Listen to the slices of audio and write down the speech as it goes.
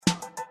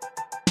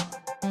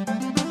Good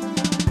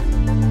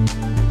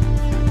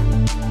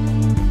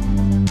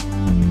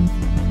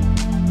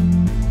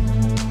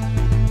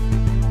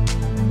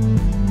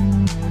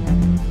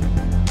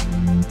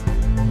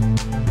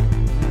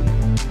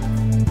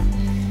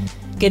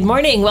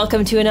morning.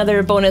 Welcome to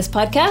another bonus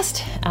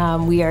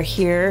podcast. We are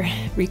here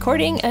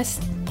recording a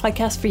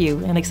podcast for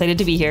you and excited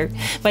to be here.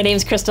 My name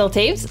is Crystal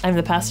Taves. I'm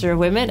the pastor of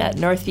women at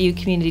Northview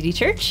Community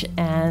Church,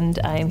 and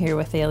I'm here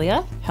with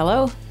Thalia.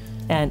 Hello.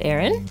 And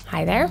Erin.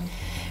 Hi there.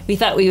 We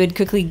thought we would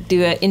quickly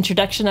do an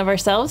introduction of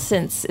ourselves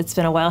since it's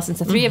been a while since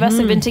the three of us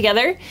have been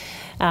together.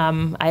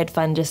 I had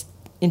fun just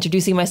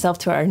introducing myself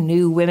to our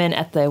new women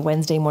at the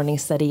Wednesday morning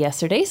study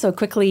yesterday. So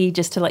quickly,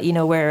 just to let you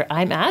know where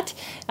I'm at.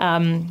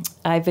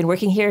 I've been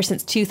working here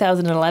since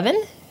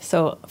 2011.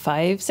 So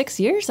 5-6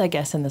 years, I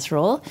guess, in this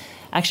role.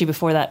 Actually,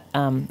 before that,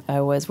 I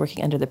was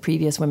working under the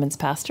previous women's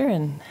pastor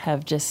and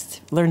have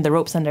just learned the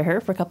ropes under her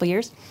for a couple of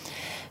years.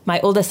 My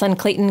oldest son,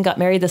 Clayton, got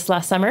married this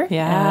last summer.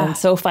 Yeah. And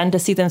so fun to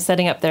see them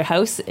setting up their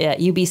house at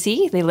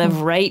UBC. They live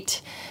right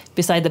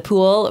beside the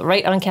pool,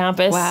 right on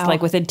campus,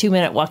 like within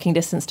 2-minute walking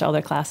distance to all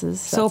their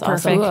classes. So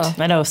perfect.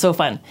 Awesome. I know, so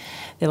fun.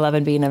 They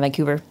love being in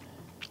Vancouver.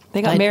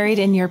 They got married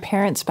in your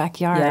parents'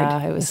 backyard.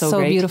 Yeah, it was so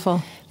great.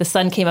 Beautiful. The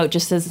sun came out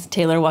just as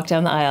Taylor walked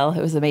down the aisle.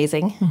 It was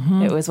amazing.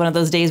 Mm-hmm. It was one of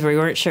those days where we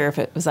weren't sure if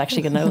it was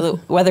actually going to,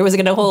 the weather was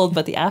going to hold,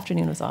 but the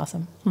afternoon was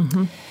awesome.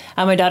 Mm-hmm.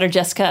 My daughter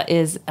Jessica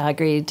is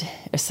second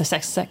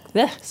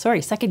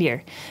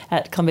year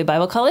at Columbia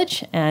Bible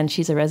College, and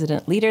she's a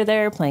resident leader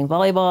there, playing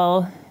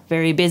volleyball.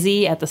 Very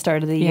busy at the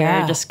start of the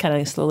year, just kind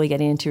of slowly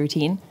getting into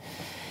routine.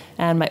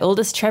 And my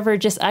oldest, Trevor,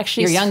 just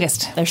actually... Your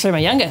youngest. My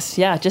youngest,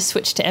 just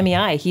switched to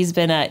MEI. He's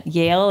been at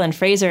Yale and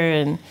Fraser,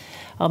 and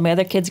all my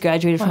other kids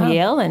graduated from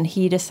Yale, and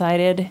he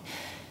decided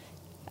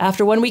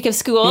after 1 week of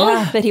school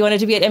that he wanted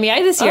to be at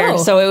MEI this year.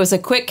 So it was a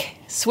quick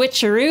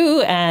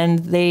switcheroo, and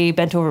they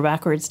bent over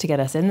backwards to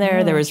get us in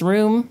there. There was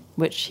room,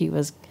 which he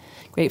was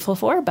grateful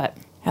for, but...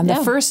 And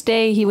the first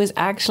day he was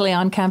actually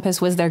on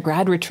campus was their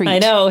grad retreat. I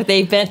know.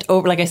 They bent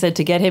over, like I said,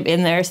 to get him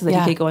in there so that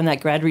he could go on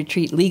that grad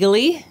retreat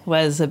legally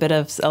was a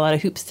lot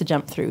of hoops to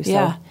jump through.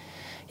 So,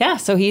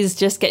 so he's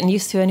just getting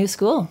used to a new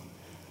school.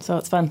 So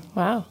it's fun.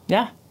 Wow.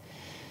 Yeah.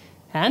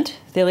 And,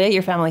 Thalia,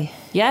 your family?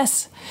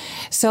 Yes.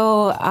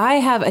 So I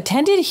have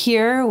attended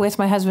here with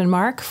my husband,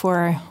 Mark,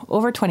 for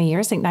over 20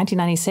 years. I think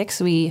 1996,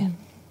 we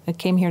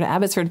came here to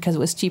Abbotsford because it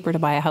was cheaper to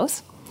buy a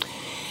house.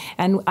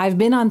 And I've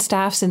been on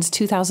staff since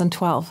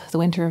 2012, the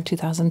winter of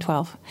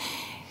 2012.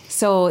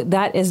 So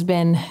that has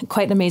been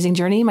quite an amazing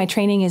journey. My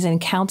training is in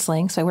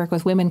counseling, so I work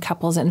with women,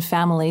 couples, and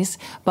families,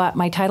 but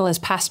my title is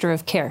Pastor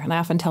of Care. And I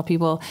often tell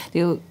people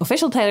the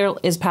official title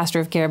is Pastor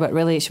of Care, but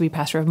really it should be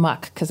Pastor of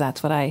Muck, because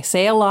that's what I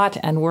say a lot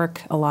and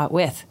work a lot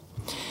with.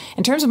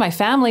 In terms of my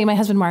family, my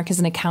husband, Mark, is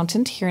an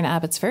accountant here in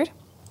Abbotsford.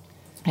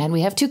 And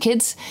we have 2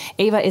 kids.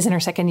 Ava is in her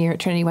second year at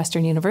Trinity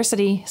Western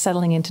University,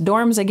 settling into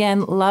dorms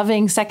again,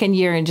 loving second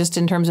year, and just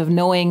in terms of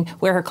knowing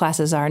where her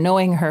classes are,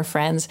 knowing her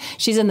friends.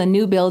 She's in the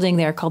new building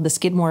there called the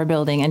Skidmore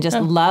Building, and just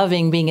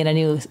loving being in a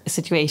new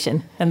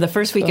situation. And the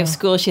first week of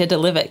school, she had to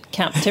live at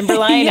Camp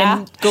Timberline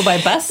and go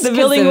by bus. The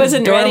building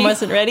wasn't ready. Dorm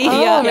wasn't ready.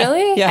 Oh,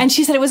 really? Yeah. And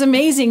she said it was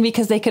amazing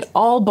because they could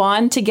all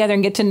bond together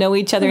and get to know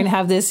each other and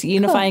have this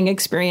unifying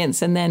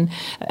experience. And then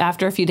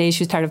after a few days,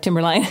 she was tired of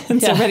Timberline and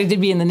so ready to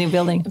be in the new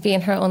building. Be in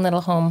her own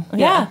little home.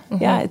 Yeah,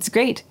 it's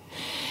great.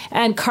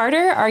 And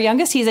Carter, our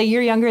youngest, he's a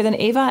year younger than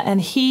Ava, and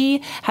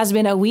he has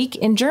been a week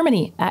in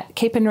Germany at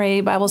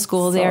Cape-en-Ray Bible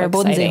School there,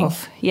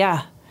 Bodenseehof.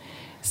 Yeah.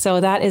 So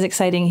that is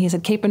exciting. He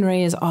said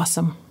Cape-en-Ray is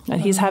awesome.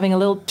 And he's having a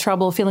little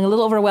trouble, feeling a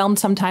little overwhelmed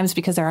sometimes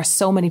because there are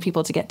so many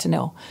people to get to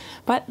know.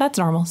 But that's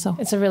normal. So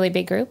it's a really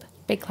big group,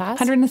 big class.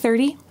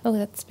 130. Oh,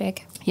 that's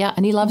big. Yeah,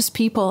 and he loves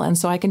people, and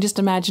so I can just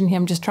imagine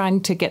him just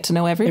trying to get to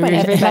know everybody.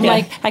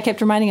 I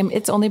kept reminding him,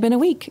 it's only been a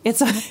week.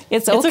 It's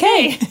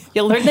okay.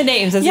 You'll learn the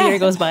names as the year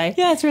goes by.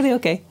 Yeah, it's really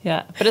okay.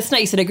 Yeah, but it's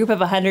nice. In a group of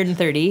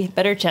 130,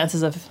 better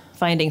chances of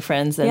finding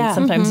friends. And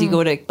sometimes you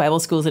go to Bible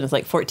schools and it's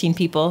like 14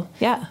 people.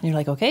 Yeah. And you're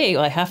like, okay,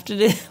 well, I have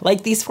to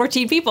like these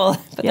 14 people.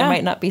 But there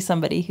might not be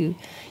somebody who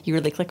you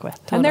really click with.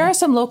 Totally. And there are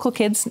some local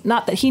kids,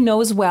 not that he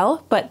knows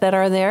well, but that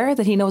are there,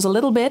 that he knows a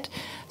little bit.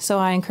 So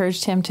I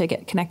encouraged him to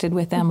get connected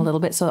with them a little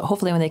bit so that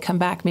hopefully when they come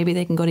back, maybe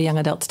they can go to young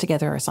adults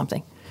together or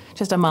something.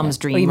 Just a mom's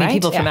dream, you mean right?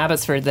 people from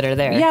Abbotsford that are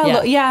there.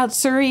 Yeah,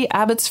 Surrey,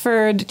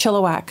 Abbotsford,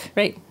 Chilliwack.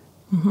 Right.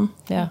 Mm-hmm.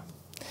 Yeah.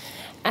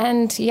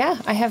 And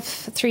I have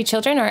 3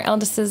 children. Our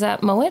eldest is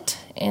at Mowat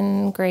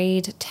in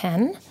grade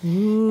 10.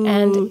 Ooh.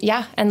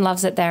 And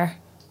loves it there.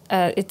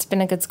 It's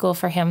been a good school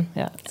for him.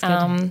 Yeah, it's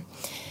good.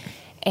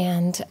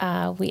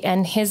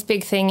 And his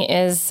big thing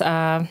is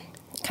kind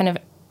of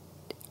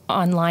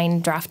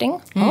online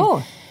drafting.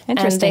 Oh,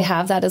 interesting. And they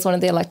have that as one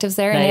of the electives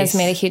there, and it has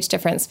made a huge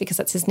difference because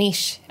that's his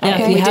niche. Yeah,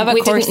 if you have a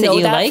course didn't know that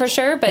you like, for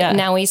sure, but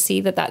now we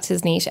see that that's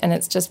his niche, and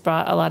it's just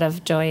brought a lot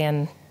of joy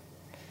and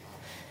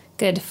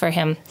good for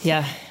him.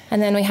 Yeah. And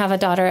then we have a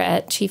daughter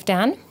at Chief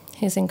Dan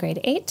who's in grade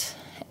 8,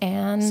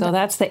 And So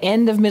that's the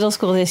end of middle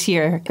school this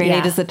year. Grade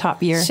 8 is the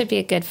top year. Should be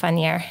a good, fun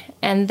year.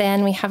 And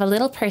then we have a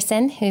little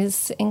person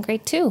who's in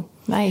grade 2.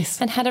 Nice.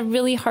 And had a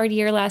really hard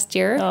year last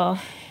year. Oh.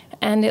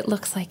 And it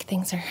looks like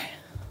things are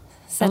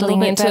settling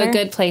bit into better? a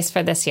good place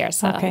for this year.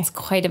 So it's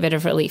quite a bit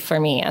of relief for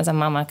me as a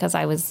mama, because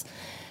I was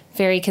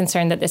very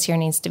concerned that this year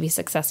needs to be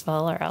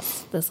successful, or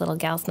else this little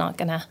gal's not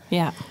going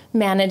to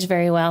manage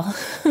very well.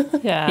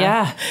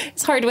 Yeah.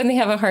 It's hard when they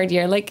have a hard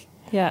year. Like,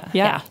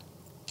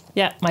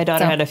 Yeah. My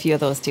daughter had a few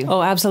of those too.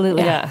 Oh,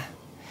 absolutely. Yeah.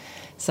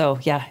 So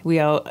we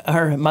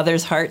are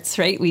mothers' hearts,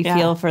 right? We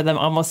feel for them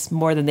almost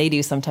more than they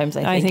do sometimes,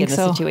 I think in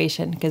the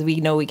situation, because we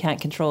know we can't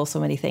control so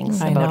many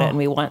things about it, and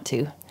we want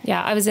to.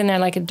 Yeah, I was in there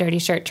like a dirty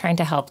shirt trying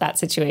to help that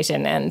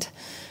situation, and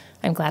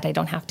I'm glad I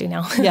don't have to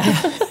now. Yeah.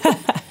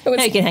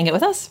 Now you can hang it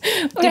with us.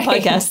 Do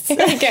podcasts.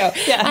 There you go.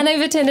 Yeah. And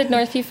I've attended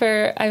Northview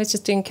for, I was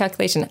just doing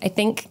calculation, I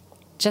think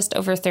just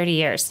over 30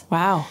 years.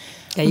 Wow.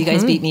 Yeah, you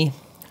guys beat me.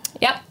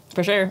 Yep.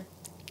 For sure.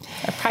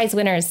 Our prize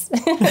winners,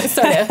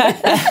 sort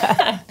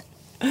of.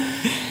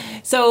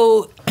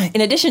 So,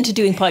 in addition to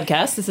doing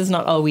podcasts, this is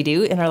not all we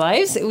do in our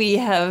lives. We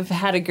have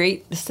had a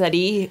great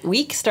study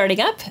week starting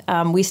up.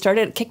 We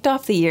kicked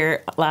off the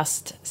year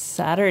last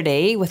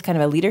Saturday with kind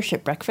of a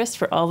leadership breakfast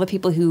for all the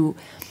people who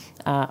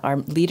are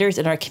leaders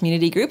in our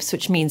community groups,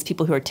 which means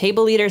people who are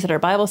table leaders at our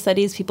Bible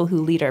studies, people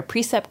who lead our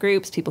precept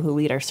groups, people who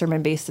lead our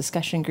sermon-based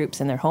discussion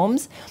groups in their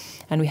homes.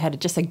 And we had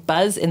just a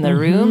buzz in the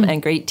room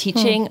and great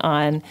teaching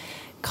on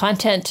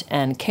content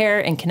and care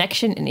and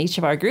connection in each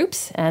of our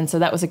groups. And so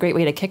that was a great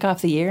way to kick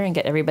off the year and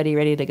get everybody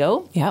ready to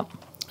go. Yep.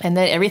 And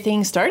then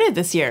everything started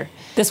this year.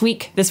 This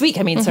week,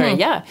 sorry,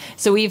 yeah.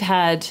 So we've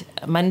had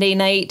Monday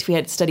night, we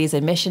had studies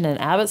in Mission and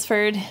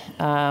Abbotsford.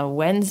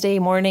 Wednesday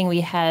morning,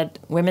 we had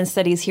women's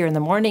studies here in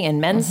the morning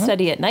and men's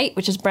study at night,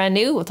 which is brand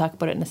new. We'll talk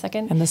about it in a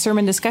second. And the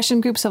sermon discussion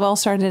groups have all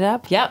started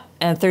up. Yep.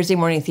 And Thursday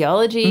morning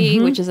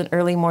theology, which is an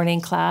early morning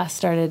class,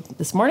 started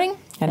this morning.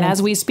 And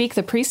as we speak,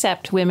 the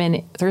precept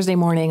women Thursday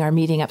morning are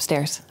meeting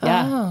upstairs.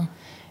 Yeah. Oh.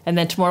 And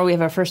then tomorrow we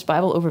have our first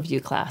Bible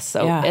overview class.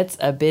 So it's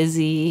a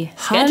busy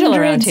schedule Hundreds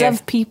around here.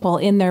 of people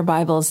in their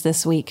Bibles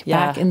this week,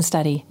 back in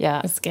study.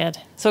 Yeah. That's good.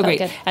 So great.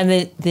 Good. And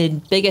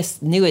the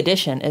biggest new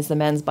addition is the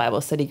men's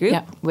Bible study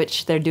group,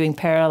 which they're doing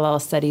parallel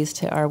studies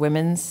to our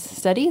women's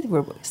study.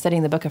 We're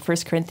studying the book of 1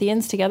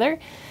 Corinthians together.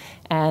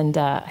 And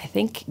I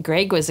think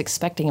Greg was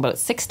expecting about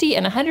 60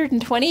 and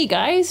 120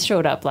 guys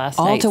showed up last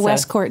night. All to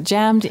Westcourt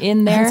jammed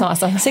in there. That's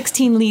awesome.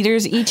 16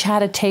 leaders, each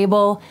had a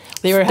table.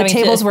 The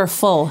tables were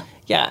full.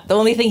 Yeah. The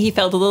only thing he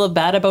felt a little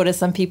bad about is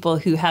some people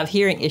who have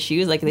hearing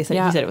issues. Like he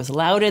said it was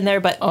loud in there,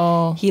 but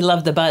he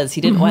loved the buzz.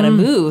 He didn't want to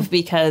move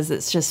because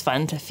it's just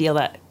fun to feel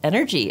that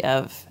energy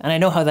of, and I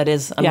know how that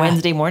is on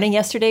Wednesday morning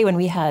yesterday when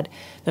we had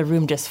the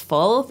room just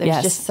full.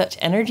 There's just such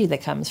energy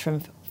that comes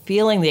from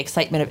feeling the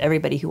excitement of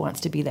everybody who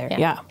wants to be there.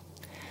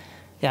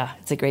 Yeah,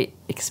 it's a great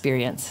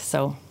experience.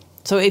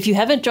 So if you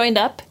haven't joined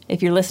up,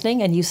 if you're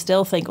listening and you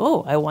still think,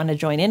 I want to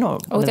join in on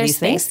one of these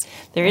things,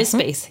 there is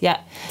space.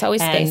 Yeah. It's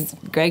always space.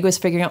 Greg was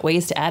figuring out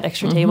ways to add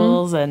extra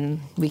tables,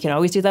 and we can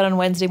always do that on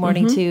Wednesday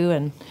morning too.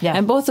 And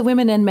And both the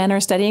women and men are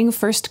studying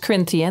 1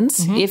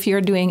 Corinthians. If you're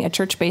doing a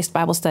church-based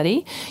Bible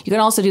study, you can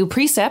also do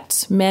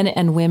precepts, men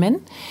and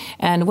women.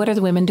 And what are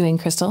the women doing,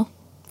 Crystal?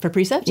 For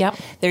precept? Yep.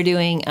 They're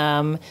doing,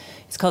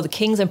 it's called the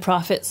Kings and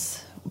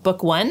Prophets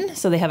Book 1.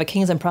 So they have a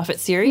Kings and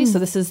Prophets series. So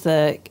this is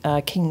the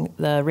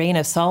reign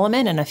of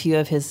Solomon and a few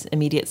of his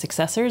immediate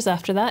successors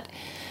after that.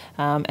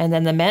 And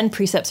then the men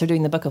precepts are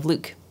doing the book of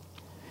Luke.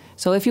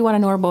 So if you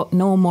want to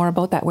know more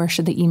about that, where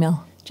should they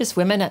email? Just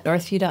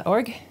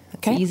women@northview.org. It's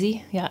Okay.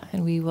 easy. Yeah.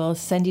 And we will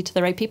send you to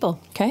the right people.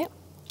 Okay.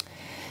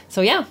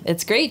 So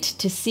it's great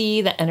to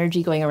see the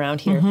energy going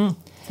around here.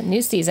 It's a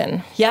new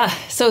season. Yeah.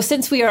 So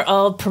since we are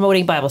all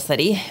promoting Bible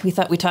study, we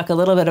thought we'd talk a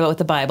little bit about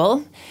the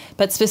Bible.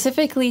 But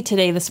specifically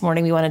today, this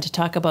morning, we wanted to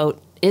talk about,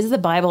 is the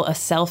Bible a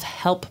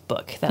self-help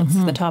book? That's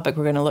the topic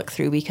we're going to look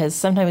through, because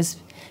sometimes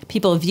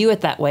people view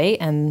it that way.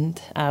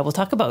 And we'll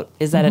talk about,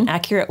 is that an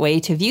accurate way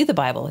to view the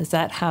Bible? Is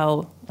that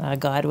how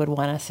God would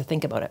want us to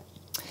think about it?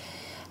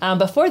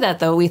 Before that,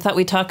 though, we thought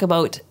we'd talk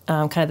about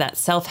kind of that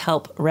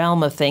self-help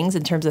realm of things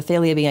in terms of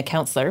Thalia being a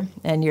counselor,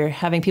 and you're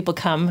having people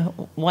come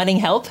wanting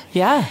help.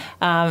 Yeah.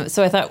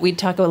 So I thought we'd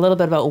talk a little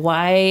bit about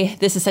why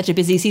this is such a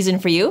busy season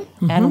for you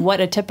and what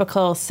a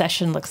typical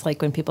session looks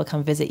like when people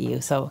come visit you.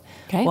 So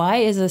why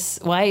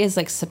is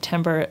like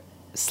September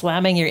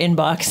slamming your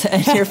inbox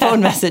and your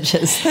phone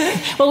messages?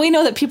 Well, we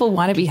know that people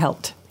want to be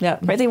helped. Yeah.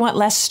 Right? They want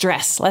less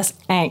stress, less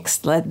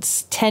angst,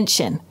 less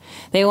tension.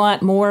 They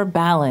want more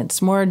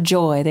balance, more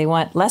joy. They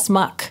want less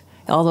muck,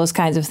 all those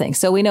kinds of things.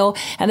 So we know,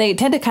 and they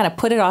tend to kind of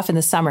put it off in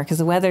the summer because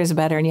the weather is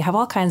better and you have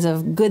all kinds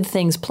of good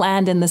things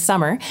planned in the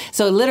summer.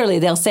 So literally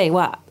they'll say,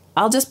 well,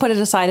 I'll just put it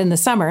aside in the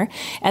summer.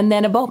 And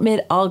then about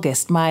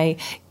mid-August, my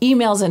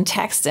emails and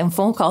texts and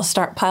phone calls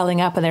start piling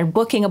up, and they're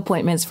booking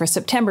appointments for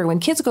September when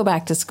kids go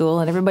back to school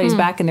and everybody's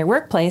back in their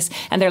workplace.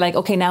 And they're like,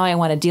 okay, now I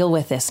want to deal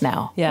with this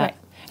now. Yeah. Right.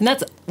 And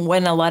that's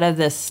when a lot of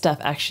this stuff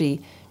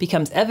actually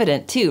becomes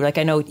evident too. Like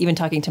I know even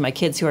talking to my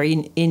kids who are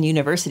in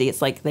university,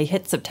 it's like they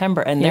hit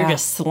September and they're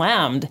just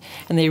slammed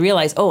and they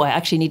realize, oh, I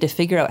actually need to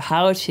figure out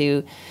how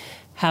to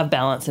have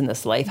balance in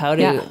this life, how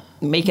to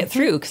make it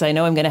through, because I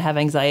know I'm going to have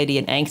anxiety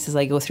and angst as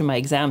I go through my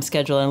exam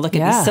schedule and look at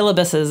these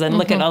syllabuses and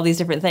look at all these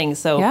different things.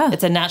 So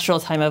it's a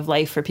natural time of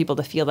life for people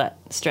to feel that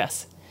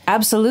stress.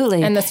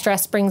 Absolutely. And the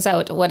stress brings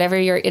out whatever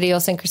your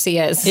idiosyncrasy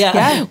is.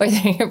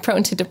 Whether you're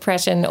prone to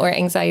depression or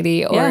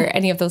anxiety or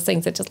any of those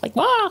things, it's just like,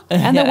 wow.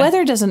 And the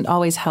weather doesn't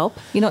always help.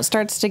 You know, it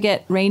starts to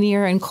get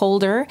rainier and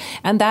colder,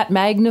 and that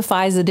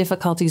magnifies the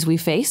difficulties we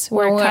face.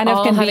 We're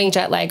all having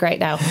jet lag right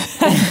now.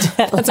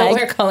 That's what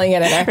we're calling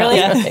it at our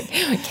house.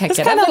 We can't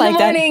get up in the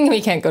morning.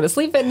 We can't go to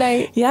sleep at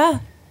night. Yeah.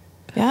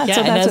 So and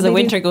as the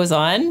winter goes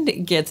on,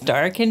 it gets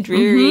dark and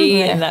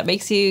dreary, and that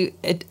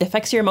it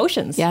affects your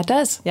emotions. Yeah, it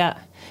does. Yeah.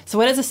 So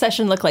what does a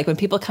session look like when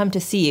people come to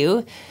see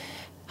you?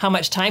 How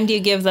much time do you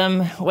give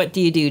them? What do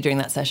you do during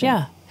that session?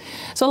 Yeah.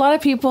 So a lot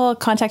of people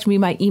contact me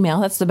by email.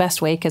 That's the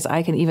best way because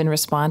I can even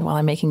respond while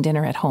I'm making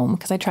dinner at home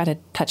because I try to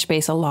touch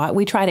base a lot.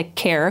 We try to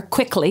care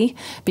quickly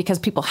because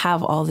people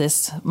have all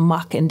this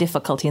muck and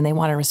difficulty and they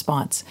want a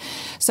response.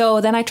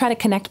 So then I try to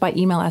connect by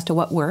email as to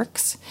what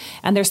works.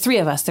 And there's 3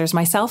 of us. There's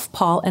myself,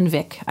 Paul, and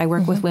Vic. I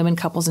work with women,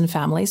 couples, and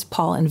families.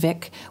 Paul and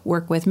Vic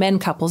work with men,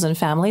 couples, and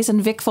families.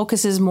 And Vic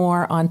focuses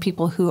more on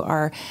people who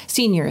are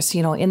seniors,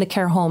 you know, in the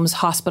care homes,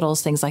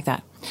 hospitals, things like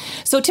that.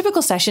 So a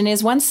typical session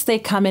is once they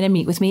come in and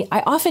meet with me,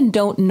 I often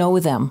don't know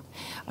them.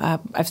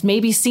 I've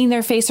maybe seen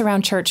their face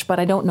around church, but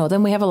I don't know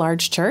them. We have a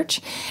large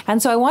church.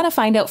 And so I want to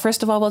find out,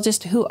 first of all, well,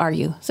 just who are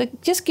you? So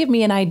just give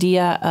me an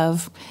idea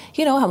of,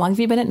 you know, how long have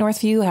you been at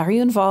Northview? How are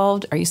you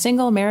involved? Are you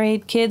single,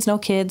 married, kids, no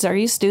kids? Are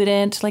you a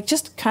student? Like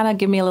just kind of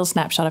give me a little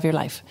snapshot of your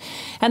life.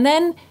 And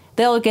then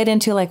they'll get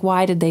into like,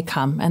 why did they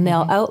come? And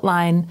they'll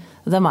outline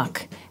the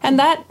muck. And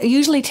that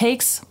usually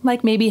takes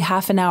like maybe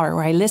half an hour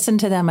where I listen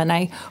to them and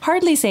I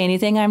hardly say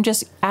anything. I'm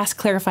just ask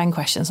clarifying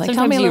questions. Like,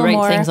 sometimes tell me a little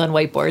more. You write things on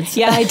whiteboards.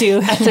 Yeah, I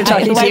do. After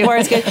talking to you.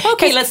 Whiteboards good.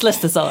 Okay, let's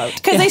list this all out.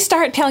 Because they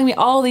start telling me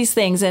all these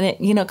things and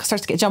it, you know,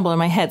 starts to get jumbled in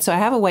my head. So I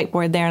have a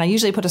whiteboard there and I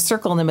usually put a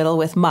circle in the middle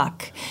with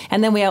muck.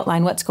 And then we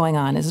outline what's going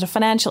on. Is it a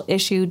financial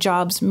issue,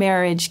 jobs,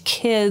 marriage,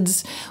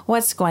 kids,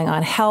 what's going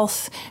on,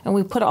 health? And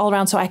we put it all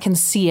around so I can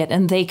see it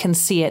and they can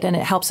see it. And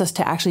it helps us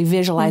to actually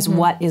visualize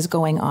what is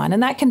going on.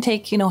 And that can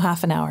take, you know,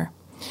 half an hour.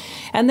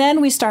 And then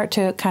we start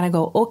to kind of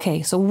go,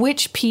 okay, so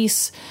which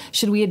piece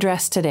should we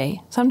address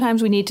today?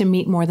 Sometimes we need to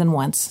meet more than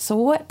once. So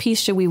what piece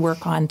should we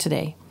work on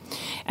today?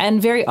 And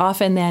very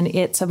often then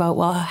it's about,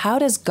 well, how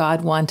does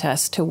God want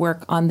us to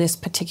work on this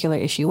particular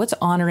issue? What's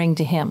honoring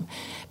to him?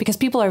 Because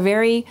people are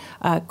very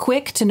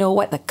quick to know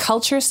what the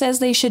culture says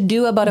they should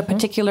do about a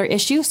particular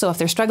issue. So if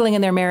they're struggling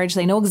in their marriage,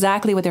 they know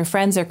exactly what their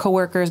friends, their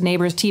coworkers,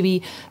 neighbors,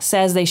 TV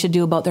says they should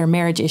do about their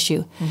marriage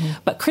issue.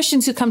 But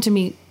Christians who come to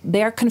me,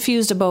 they're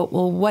confused about,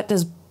 well, what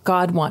does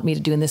God want me to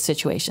do in this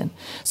situation?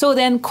 So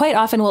then quite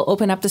often we'll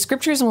open up the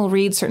scriptures and we'll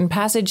read certain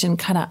passage and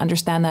kind of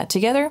understand that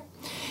together.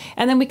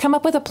 And then we come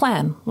up with a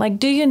plan. Like,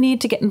 do you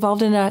need to get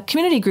involved in a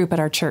community group at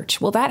our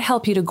church? Will that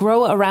help you to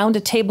grow around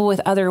a table with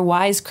other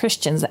wise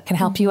Christians that can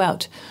help you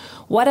out?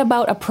 What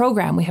about a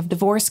program? We have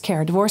divorce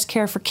care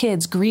for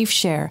kids, grief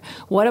share.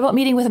 What about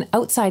meeting with an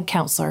outside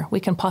counselor? We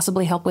can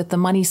possibly help with the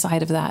money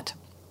side of that.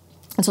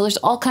 And so there's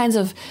all kinds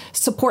of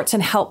supports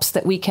and helps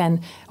that we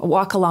can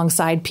walk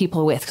alongside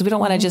people with, because we don't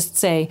want to just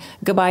say,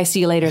 goodbye, see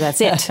you later, that's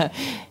it.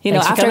 You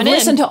know, after I've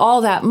listened to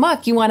all that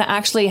muck, you want to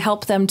actually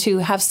help them to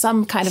have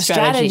some kind of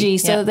strategy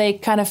so they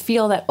kind of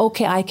feel that,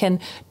 okay, I can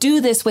do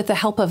this with the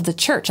help of the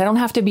church. I don't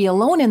have to be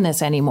alone in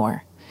this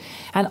anymore.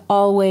 And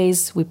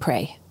always we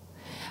pray.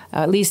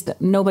 At least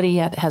nobody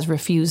yet has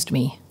refused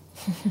me.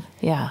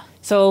 Yeah.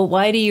 So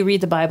why do you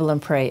read the Bible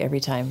and pray every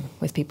time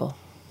with people?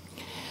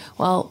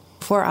 Well,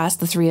 for us,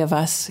 the 3 of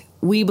us,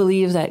 we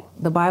believe that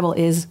the Bible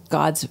is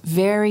God's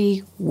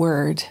very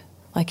word.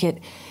 Like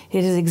it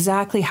is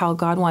exactly how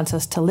God wants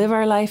us to live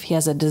our life. He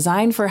has a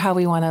design for how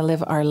we want to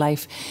live our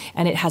life,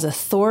 and it has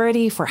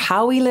authority for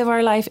how we live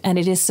our life, and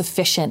it is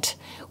sufficient.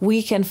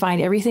 We can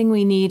find everything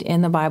we need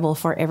in the Bible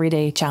for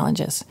everyday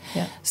challenges.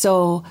 Yeah.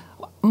 So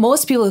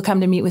most people who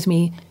come to meet with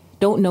me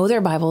don't know their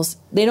Bibles.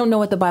 They don't know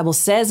what the Bible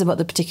says about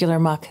the particular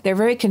muck. They're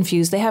very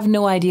confused. They have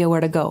no idea where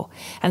to go.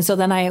 And so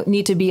then I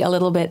need to be a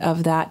little bit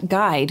of that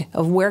guide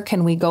of where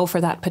can we go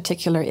for that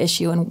particular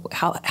issue and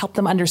help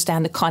them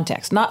understand the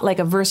context. Not like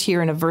a verse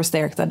here and a verse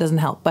there, because that doesn't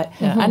help, but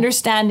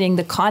understanding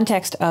the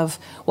context of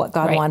what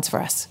God wants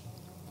for us.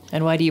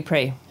 And why do you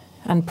pray?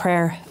 And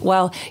prayer,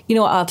 well, you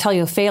know, I'll tell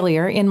you a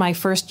failure. In my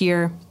first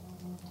year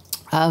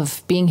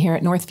of being here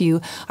at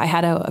Northview, I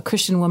had a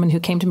Christian woman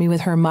who came to me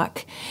with her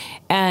muck,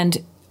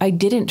 and I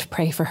didn't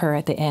pray for her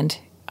at the end.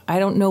 I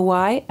don't know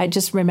why. I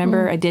just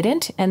remember I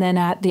didn't. And then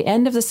at the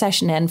end of the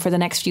session and for the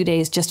next few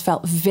days, just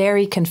felt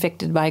very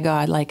convicted by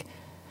God. Like,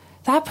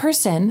 that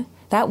person,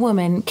 that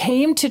woman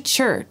came to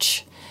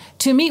church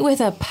to meet with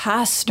a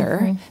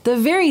pastor, the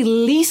very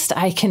least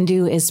I can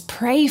do is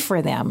pray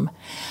for them.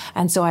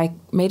 And so I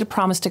made a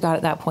promise to God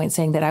at that point,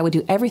 saying that I would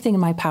do everything in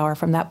my power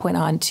from that point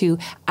on to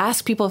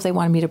ask people if they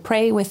wanted me to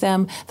pray with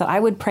them, that I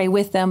would pray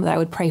with them, that I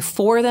would pray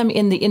for them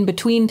in the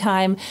in-between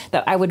time,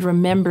 that I would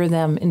remember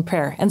them in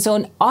prayer. And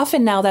so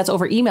often now that's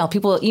over email.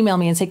 People will email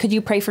me and say, could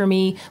you pray for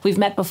me? We've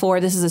met before.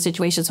 This is a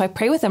situation. So I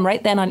pray with them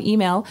right then on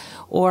email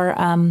or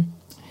on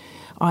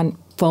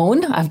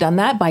phone. I've done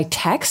that. By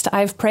text,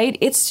 I've prayed.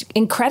 It's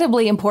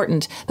incredibly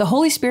important. The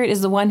Holy Spirit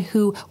is the one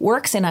who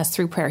works in us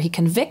through prayer. He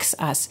convicts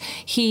us.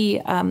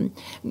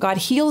 God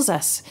heals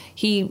us.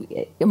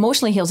 He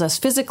emotionally heals us,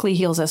 physically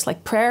heals us.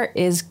 Like, prayer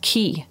is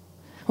key.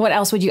 What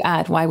else would you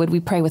add? Why would we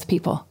pray with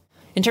people?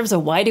 In terms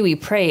of why do we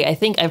pray, I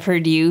think I've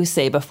heard you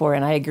say before,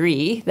 and I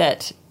agree,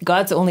 that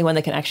God's the only one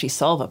that can actually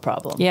solve a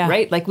problem,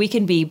 right? Like, we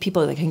can be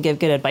people that can give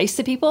good advice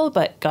to people,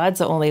 but God's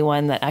the only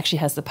one that actually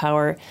has the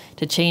power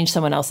to change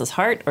someone else's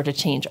heart or to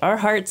change our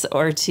hearts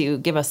or to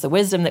give us the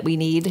wisdom that we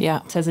need.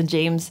 Yeah. It says in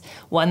James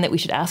 1 that we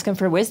should ask him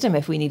for wisdom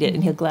if we need it,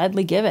 and he'll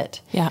gladly give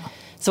it. Yeah.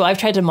 So I've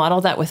tried to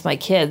model that with my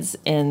kids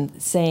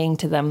and saying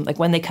to them, like,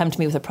 when they come to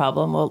me with a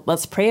problem, well,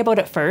 let's pray about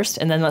it first,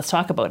 and then let's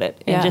talk about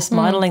it. And just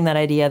modeling that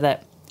idea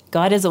that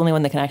God is the only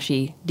one that can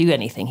actually do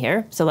anything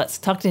here. So let's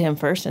talk to him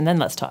first, and then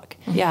let's talk.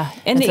 Yeah.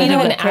 And so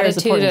an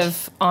attitude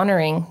of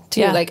honoring,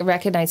 too, like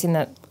recognizing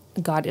that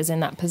God is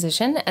in that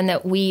position and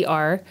that we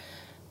are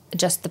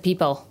just the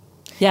people.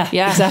 Yeah,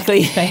 exactly.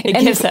 It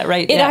gives that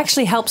right. It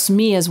actually helps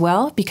me as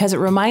well, because it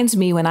reminds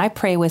me when I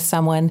pray with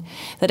someone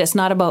that it's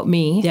not about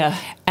me. Yeah.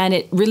 And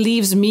it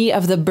relieves me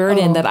of the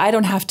burden that I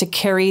don't have to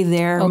carry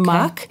their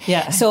muck.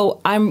 Yeah.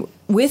 So I'm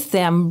with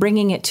them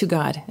bringing it to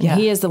God. And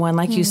he is the one,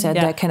 like you said,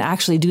 that can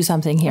actually do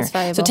something here. So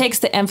it takes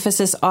the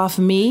emphasis off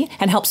me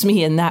and helps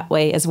me in that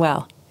way as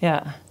well.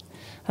 Yeah.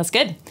 That's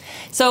good.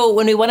 So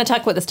when we want to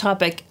talk about this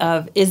topic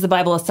of, is the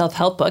Bible a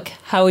self-help book,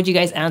 how would you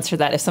guys answer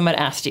that if someone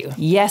asked you?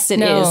 Yes,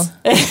 it is.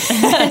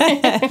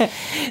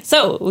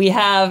 So we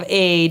have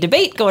a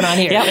debate going on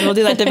here, and we'll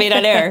do that debate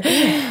on air.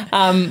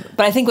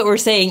 But I think what we're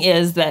saying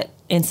is that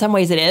in some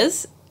ways it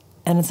is,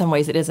 and in some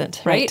ways it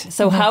isn't, right?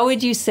 So how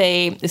would you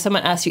say, if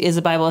someone asked you, is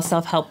the Bible a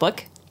self-help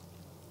book?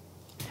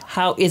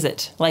 How is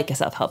it like a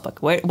self-help book?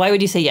 Why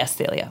would you say yes,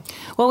 Thalia?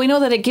 Well, we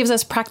know that it gives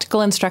us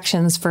practical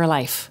instructions for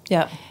life.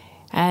 Yeah.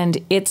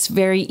 And it's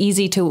very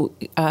easy to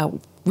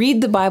read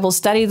the Bible,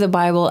 study the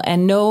Bible,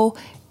 and know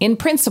in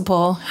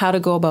principle how to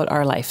go about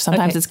our life.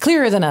 Sometimes it's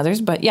clearer than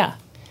others, but yeah.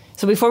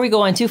 So before we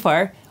go on too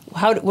far,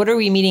 what are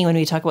we meaning when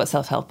we talk about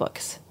self-help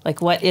books?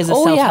 Like, what is a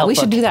self-help book? Oh, yeah, we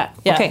should do that.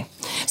 Yeah. Okay.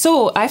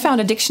 So I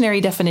found a dictionary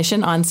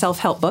definition on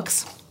self-help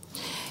books.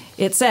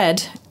 It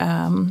said,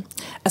 a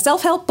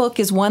self-help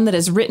book is one that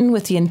is written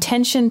with the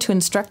intention to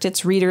instruct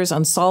its readers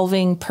on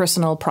solving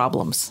personal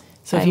problems.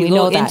 So if you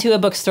go into a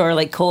bookstore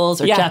like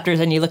Kohl's or Chapters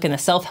and you look in the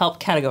self-help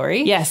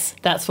category,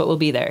 that's what will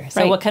be there.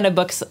 So what kind of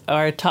books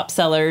are top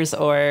sellers?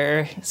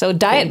 Or so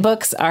diet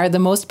books are the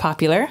most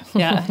popular.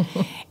 Yeah.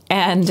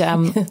 And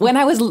when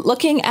I was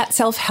looking at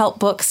self-help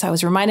books, I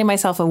was reminding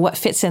myself of what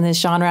fits in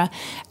this genre.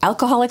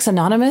 Alcoholics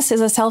Anonymous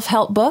is a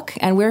self-help book,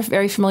 and we're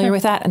very familiar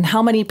with that. And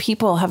how many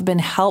people have been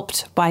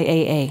helped by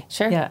AA?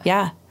 Sure.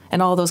 Yeah.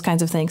 And all those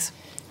kinds of things.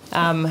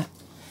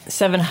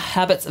 7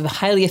 Habits of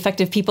Highly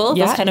Effective People,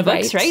 those kind of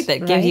books, right?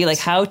 That give you like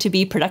how to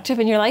be productive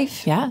in your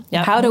life. Yeah.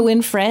 How to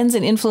Win Friends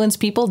and Influence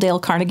People, Dale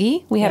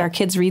Carnegie. We had our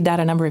kids read that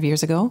a number of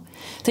years ago.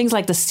 Things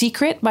like The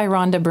Secret by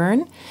Rhonda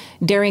Byrne,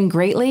 Daring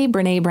Greatly,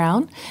 Brene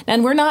Brown.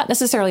 And we're not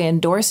necessarily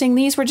endorsing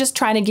these. We're just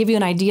trying to give you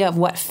an idea of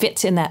what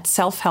fits in that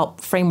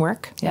self-help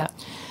framework. Yeah.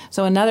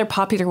 So another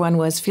popular one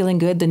was Feeling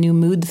Good, The New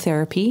Mood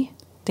Therapy,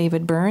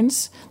 David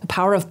Burns. The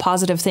Power of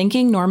Positive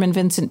Thinking, Norman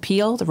Vincent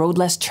Peale. The Road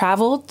Less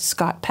Traveled,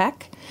 Scott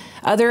Peck.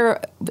 Other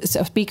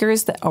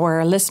speakers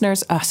or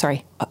listeners,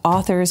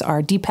 authors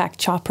are Deepak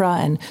Chopra,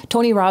 and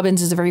Tony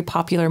Robbins is a very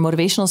popular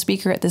motivational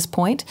speaker at this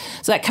point.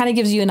 So that kind of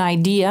gives you an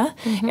idea.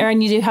 Erin,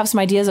 you do have some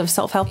ideas of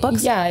self-help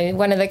books? Yeah,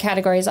 one of the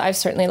categories I've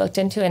certainly looked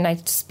into, and I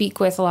speak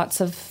with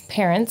lots of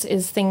parents,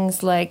 is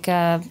things like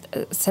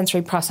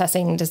sensory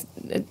processing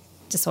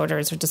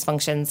disorders or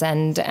dysfunctions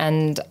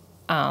and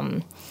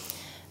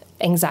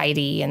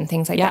anxiety and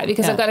things like that.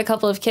 Because I've got a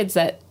couple of kids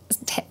that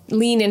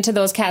lean into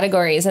those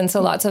categories, and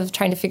so lots of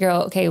trying to figure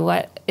out, okay,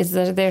 what is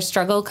their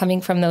struggle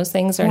coming from those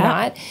things or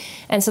not.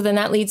 And so then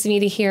that leads me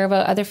to hear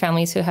about other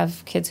families who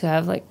have kids who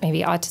have like maybe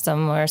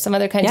autism or some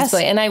other kind of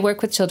disability. And I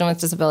work with children with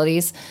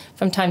disabilities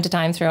from time to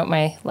time throughout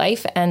my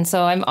life, and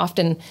so I'm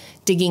often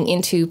digging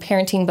into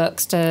parenting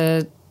books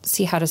to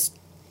see how to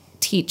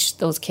teach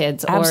those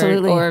kids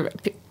or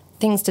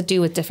things to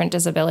do with different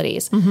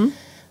disabilities.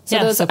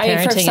 So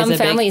for some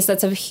families,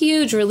 that's a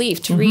huge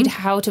relief to read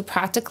how to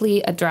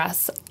practically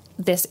address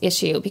this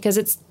issue, because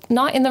it's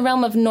not in the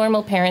realm of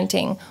normal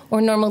parenting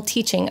or normal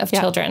teaching of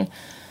children.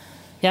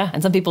 Yeah,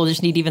 and some people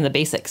just need even the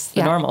basics,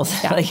 the normals,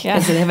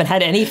 because they haven't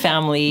had any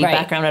family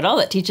background at all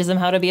that teaches them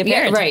how to be a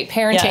parent. Yeah, right.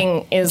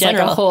 Parenting is like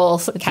a whole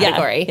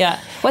category. Yeah.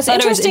 What's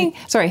interesting?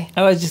 It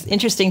was just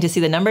interesting to see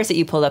the numbers that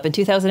you pulled up. In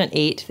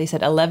 2008, they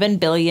said $11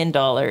 billion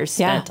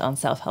spent on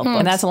self-help books.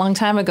 And that's a long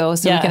time ago,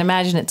 so you can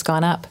imagine it's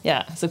gone up.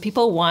 Yeah, so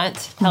people want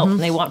help and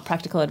they want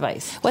practical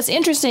advice. What's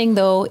interesting,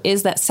 though,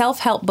 is that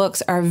self-help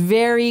books are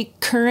very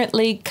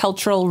currently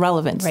cultural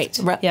relevant. Right.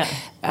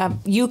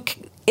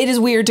 It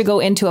is weird to go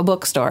into a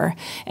bookstore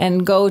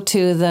and go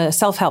to the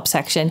self-help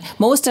section.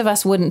 Most of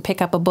us wouldn't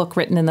pick up a book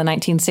written in the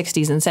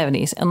 1960s and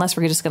 70s unless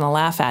we're just going to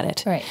laugh at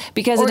it. Right.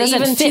 Because or it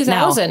doesn't even fit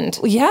 2000.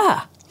 now.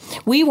 Yeah.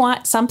 We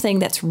want something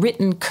that's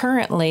written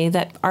currently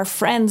that our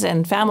friends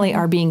and family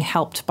are being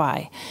helped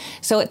by.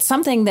 So it's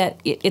something that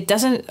it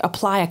doesn't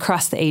apply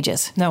across the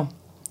ages. No.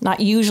 Not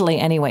usually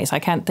anyways. I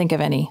can't think of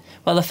any.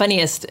 Well, the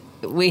funniest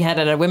we had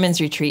at a women's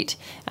retreat,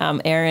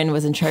 Erin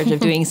was in charge of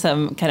doing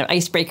some kind of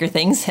icebreaker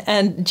things.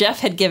 And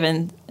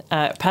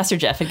Pastor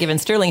Jeff had given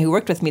Sterling, who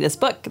worked with me, this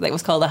book that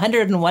was called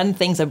 101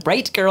 Things a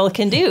Bright Girl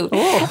Can Do. Ooh.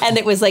 And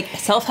it was like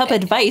self-help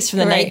advice from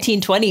the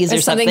 1920s or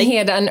something. Something he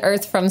had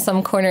unearthed from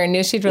some corner and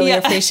knew she'd really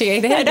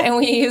appreciate it. And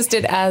we used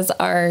it as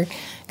our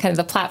kind of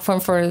the platform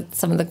for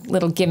some of the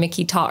little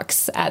gimmicky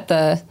talks at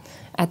the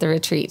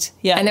retreat.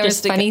 Yeah, and there was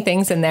funny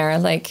things in there,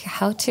 like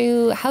how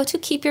to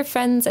keep your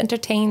friends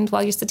entertained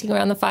while you're sitting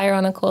around the fire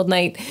on a cold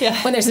night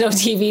when there's no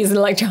TVs and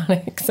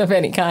electronics of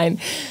any kind.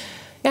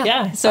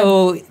 Yeah.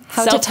 So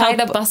how to tie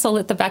the bustle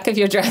at the back of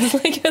your dress,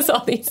 because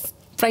all these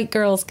bright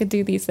girls could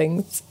do these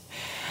things.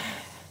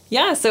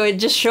 Yeah, so it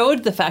just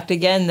showed the fact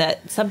again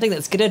that something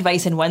that's good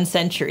advice in one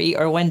century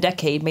or one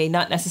decade may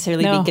not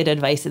necessarily be good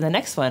advice in the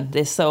next one.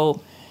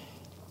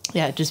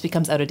 It just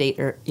becomes out of date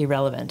or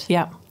irrelevant.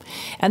 Yeah.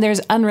 And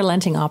there's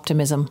unrelenting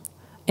optimism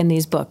in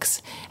these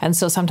books. And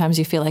so sometimes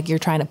you feel like you're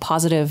trying to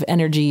positive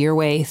energy your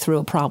way through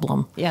a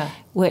problem. Yeah.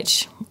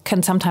 Which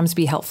can sometimes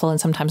be helpful and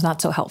sometimes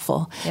not so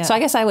helpful. Yeah. So I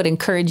guess I would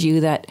encourage you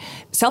that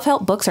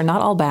self-help books are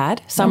not all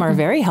bad. Some are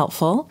very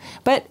helpful,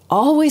 but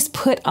always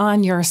put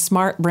on your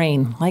smart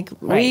brain.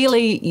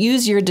 Really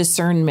use your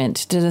discernment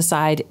to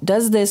decide,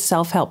 does this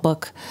self-help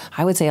book,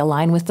 I would say,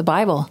 align with the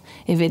Bible?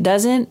 If it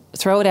doesn't,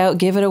 throw it out,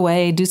 give it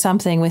away, do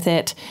something with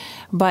it.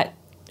 But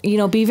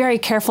be very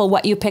careful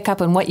what you pick up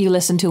and what you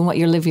listen to and what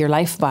you live your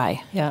life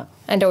by. Yeah.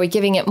 And are we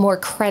giving it more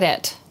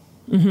credit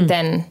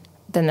than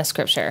the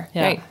scripture?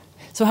 Yeah. Right.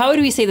 So how would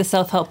we say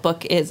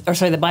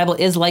the Bible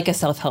is like a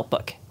self-help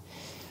book?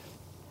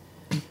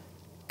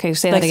 Okay,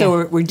 say that again.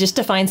 So we just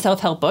defined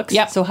self-help books.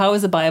 Yeah. So how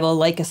is the Bible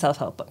like a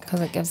self-help book?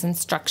 Because it gives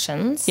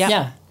instructions.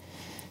 Yeah.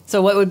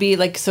 So what would be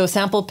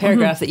sample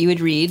paragraph that you would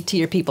read to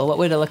your people? What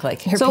would it look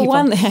like? Seriously.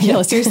 One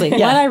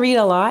I read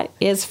a lot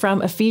is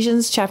from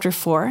Ephesians chapter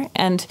 4.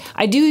 And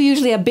I do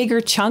usually a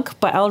bigger chunk,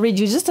 but I'll read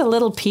you just a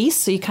little piece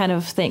so you kind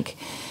of think.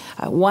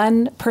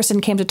 One person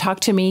came to talk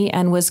to me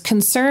and was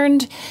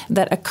concerned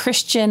that a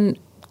Christian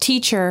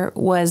teacher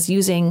was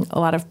using a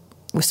lot of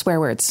swear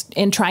words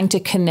in trying to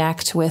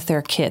connect with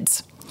their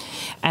kids.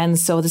 And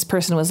so this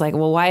person was like,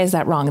 well, why is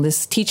that wrong?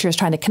 This teacher is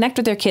trying to connect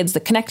with their kids. The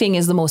connecting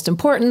is the most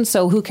important.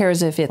 So who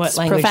cares if it's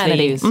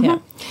profanity? Use, yeah.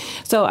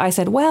 So I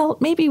said, well,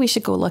 maybe we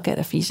should go look at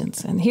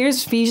Ephesians. And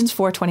here's Ephesians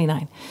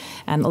 4:29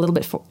 and a little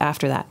bit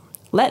after that.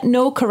 Let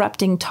no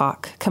corrupting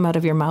talk come out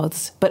of your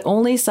mouths, but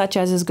only such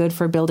as is good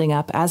for building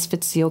up, as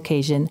fits the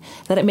occasion,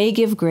 that it may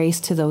give grace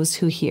to those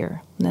who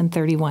hear. And then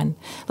 31.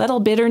 Let all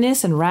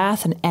bitterness and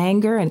wrath and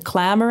anger and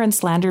clamor and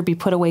slander be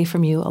put away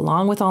from you,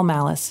 along with all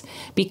malice.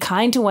 Be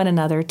kind to one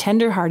another,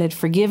 tender-hearted,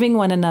 forgiving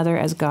one another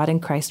as God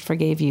in Christ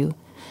forgave you.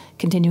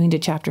 Continuing to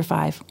chapter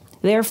 5.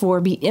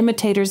 Therefore, be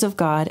imitators of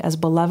God as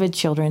beloved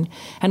children,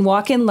 and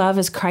walk in love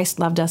as Christ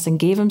loved us and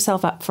gave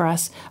himself up for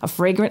us, a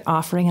fragrant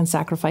offering and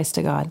sacrifice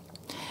to God.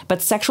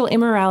 But sexual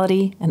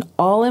immorality and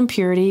all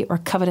impurity or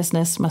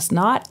covetousness must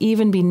not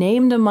even be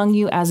named among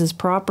you as is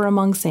proper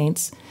among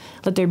saints.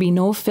 Let there be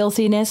no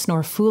filthiness,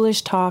 nor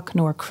foolish talk,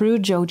 nor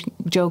crude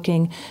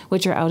joking,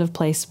 which are out of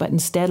place, but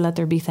instead let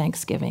there be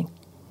thanksgiving.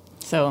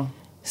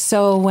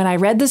 So when I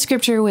read the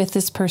scripture with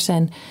this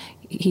person,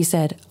 he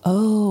said,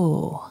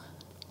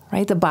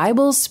 right? The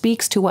Bible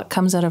speaks to what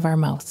comes out of our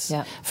mouths.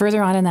 Yeah.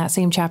 Further on in that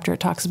same chapter, it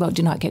talks about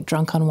do not get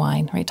drunk on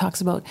wine, right? It talks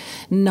about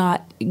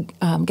not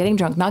getting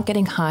drunk, not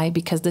getting high,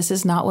 because this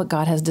is not what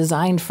God has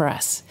designed for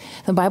us.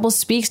 The Bible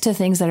speaks to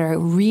things that are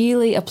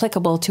really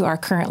applicable to our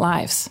current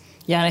lives.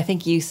 Yeah, and I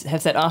think you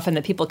have said often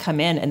that people come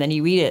in and then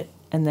you read it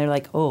and they're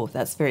like, oh,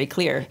 that's very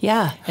clear.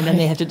 Yeah. And then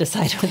they have to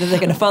decide whether they're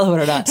going to follow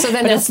it or not. So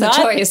then that's the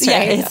choice,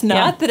 right? Yeah, it's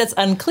not that it's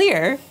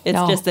unclear. It's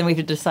just then we have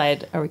to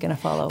decide, are we going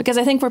to follow? Because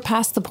I think we're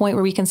past the point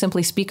where we can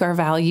simply speak our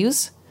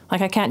values.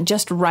 Like I can't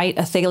just write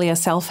a Thalia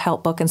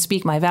self-help book and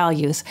speak my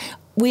values.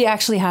 We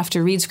actually have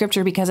to read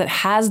scripture because it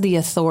has the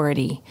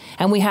authority.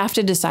 And we have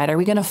to decide, are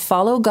we going to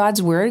follow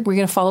God's word? We're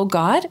going to follow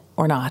God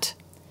or not?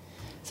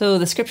 So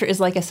the scripture is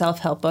like a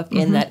self-help book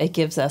in that it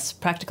gives us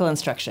practical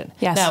instruction.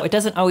 Yes. Now, it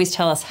doesn't always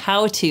tell us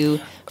how to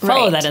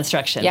follow that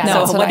instruction.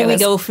 Yeah, so what do we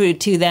go through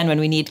to then when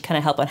we need kind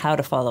of help on how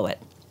to follow it?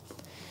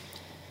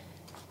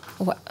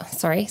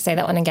 Sorry, say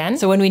that one again.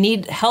 So when we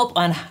need help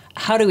on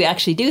how do we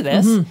actually do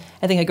this,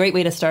 I think a great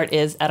way to start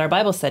is at our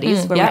Bible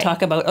studies where we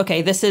talk about,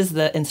 okay, this is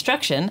the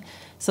instruction.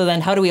 So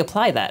then how do we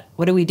apply that?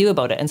 What do we do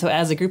about it? And so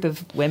as a group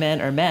of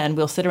women or men,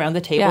 we'll sit around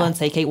the table and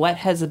say, okay, what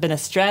has been a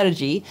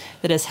strategy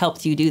that has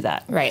helped you do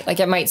that? Right.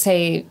 Like it might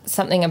say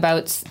something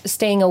about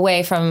staying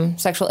away from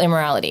sexual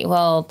immorality.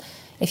 Well,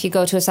 if you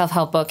go to a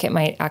self-help book, it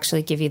might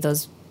actually give you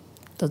those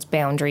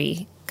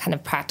boundary kind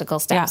of practical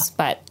steps. Yeah.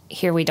 But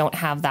here we don't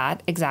have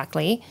that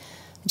exactly.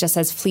 It just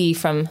says flee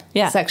from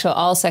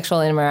all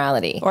sexual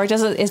immorality. Or it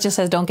just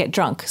says don't get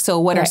drunk. So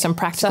what are some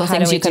practical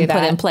things you can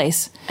put in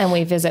place? And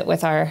we visit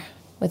with our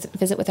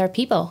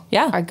people,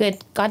 our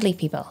good, godly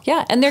people.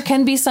 Yeah, and there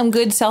can be some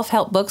good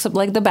self-help books,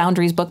 like the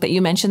Boundaries book that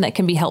you mentioned, that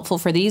can be helpful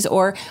for these.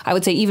 Or I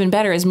would say even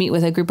better is meet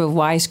with a group of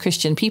wise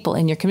Christian people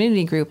in your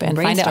community group and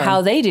find out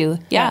how they do.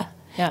 Yeah.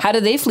 How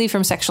do they flee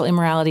from sexual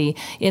immorality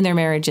in their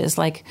marriages?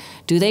 Like,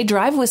 do they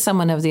drive with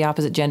someone of the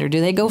opposite gender? Do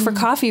they go for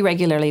coffee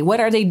regularly? What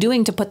are they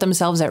doing to put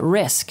themselves at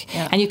risk?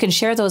 Yeah. And you can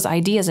share those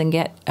ideas and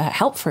get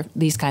help for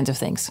these kinds of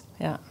things.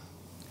 Yeah.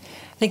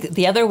 I think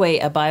the other way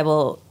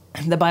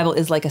the Bible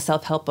is like a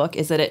self-help book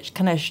is that it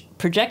kind of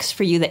projects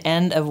for you the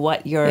end of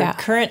what your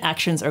current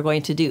actions are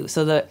going to do.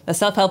 So the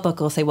self-help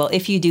book will say, well,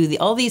 if you do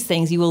all these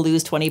things, you will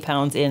lose 20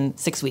 pounds in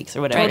 6 weeks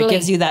or whatever. Totally. It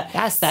gives you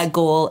that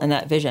goal and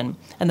that vision.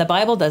 And the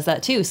Bible does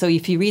that too. So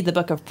if you read the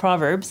book of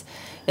Proverbs,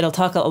 it'll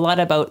talk a lot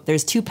about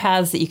there's two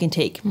paths that you can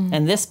take.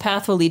 And this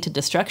path will lead to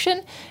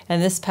destruction,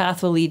 and this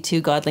path will lead to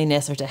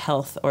godliness or to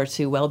health or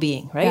to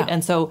well-being, right? Yeah.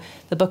 And so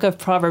the book of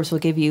Proverbs will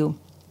give you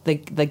the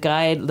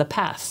guide, the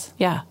paths.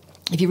 Yeah.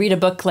 If you read a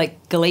book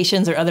like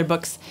Galatians or other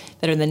books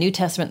that are in the New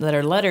Testament that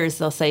are letters,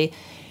 they'll say,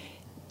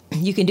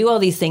 you can do all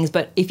these things,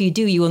 but if you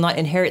do, you will not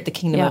inherit the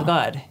kingdom of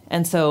God.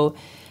 And so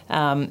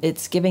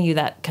it's giving you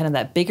that kind of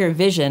that bigger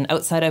vision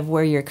outside of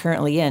where you're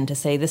currently in to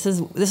say, this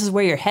is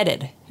where you're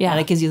headed. Yeah. And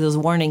it gives you those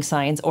warning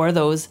signs or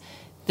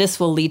this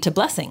will lead to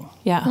blessing.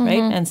 Yeah. Right.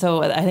 And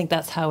so I think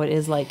that's how it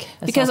is like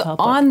a self-help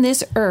book. On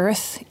this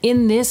earth,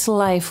 in this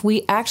life,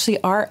 we actually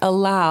are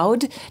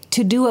allowed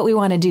to do what we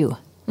want to do.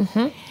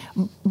 Mm-hmm.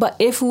 But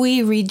if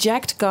we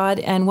reject God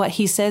and what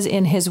he says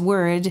in his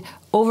word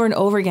over and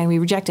over again, we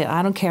reject it.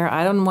 I don't care.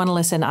 I don't want to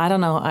listen. I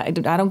don't know. I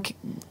don't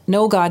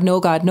know God,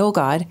 no God, no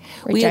God.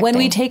 When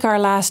we take our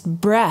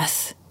last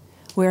breath,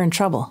 we're in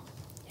trouble.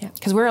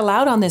 Because we're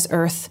allowed on this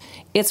earth.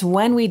 It's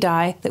when we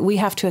die that we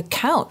have to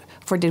account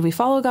for did we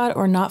follow God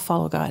or not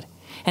follow God.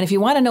 And if you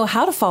want to know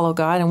how to follow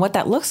God and what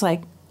that looks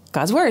like,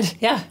 God's word.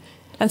 Yeah.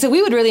 And so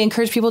we would really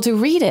encourage people to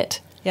read it.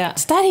 Yeah.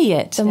 Study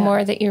it. The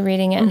more that you're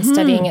reading it and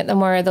studying it, the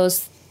more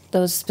those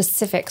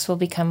specifics will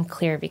become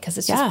clear because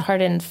it's just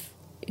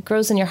it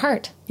grows in your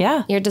heart.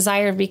 Yeah. Your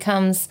desire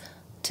becomes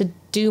to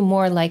do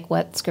more like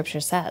what Scripture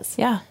says.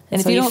 Yeah.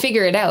 And so if you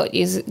figure it out.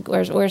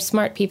 We're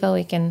smart people.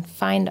 We can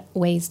find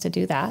ways to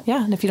do that.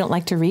 Yeah. And if you don't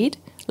like to read,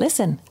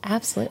 listen.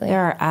 Absolutely. There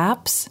are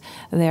apps.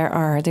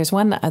 There's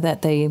one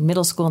that the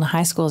middle school and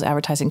high school is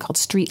advertising called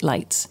Street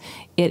Lights.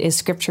 It is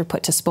Scripture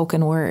put to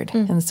spoken word.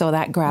 And so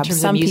that grabs in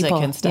terms some of music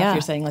people. And stuff.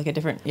 You're saying like a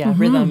different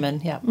rhythm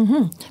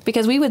and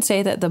Because we would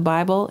say that the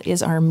Bible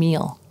is our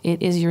meal.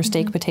 It is your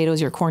steak, potatoes,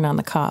 your corn on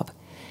the cob.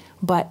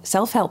 But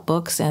self-help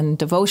books and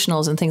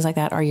devotionals and things like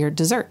that are your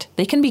dessert.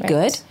 They can be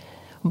good,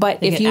 but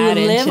if you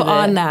live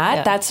on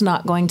that, that's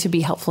not going to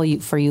be helpful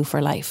for you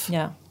for life.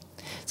 Yeah.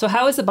 So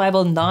how is the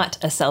Bible not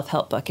a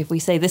self-help book? If we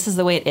say this is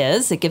the way it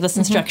is, it gives us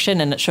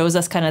instruction and it shows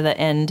us kind of the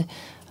end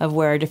of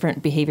where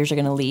different behaviors are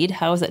going to lead.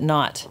 How is it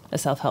not a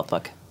self-help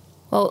book?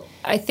 Well,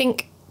 I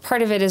think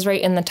part of it is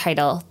right in the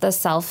title, the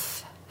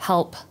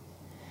self-help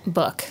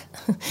book.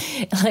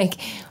 Like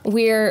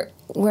we're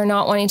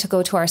not wanting to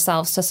go to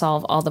ourselves to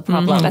solve all the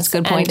problems. That's a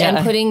good point.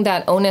 And putting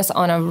that onus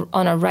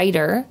on a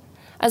writer,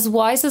 as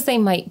wise as they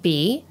might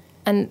be,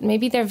 and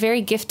maybe they're very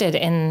gifted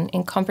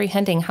in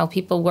comprehending how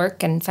people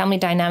work and family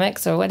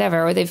dynamics or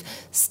whatever, or they've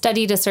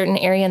studied a certain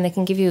area and they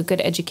can give you a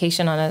good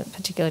education on a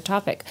particular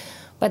topic.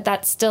 But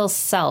that's still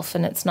self,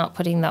 and it's not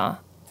putting the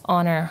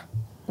honor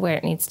where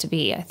it needs to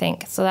be, I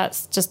think. So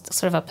that's just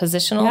sort of a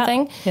positional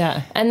thing.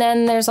 Yeah. And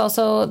then there's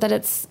also that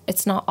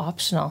it's not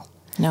optional.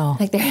 No.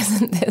 Like there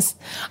isn't this.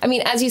 I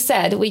mean, as you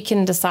said, we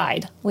can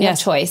decide. We have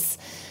choice.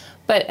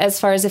 But as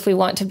far as if we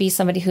want to be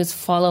somebody who's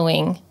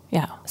following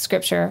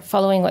Scripture,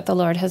 following what the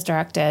Lord has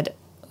directed,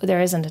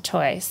 there isn't a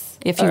choice.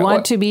 If you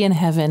want to be in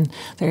heaven,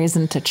 there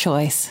isn't a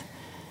choice.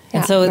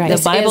 And so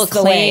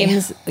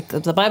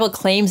the Bible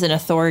claims an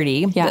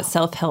authority that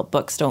self-help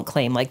books don't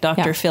claim. Like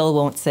Dr. Phil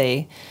won't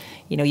say,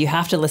 you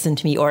have to listen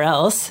to me or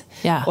else.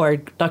 Yeah. Or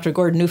Dr.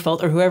 Gordon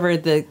Neufeld or whoever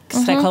the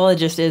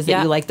psychologist is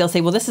that you like, they'll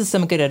say, well, this is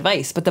some good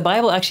advice. But the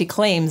Bible actually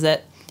claims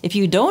that if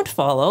you don't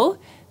follow,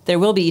 there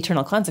will be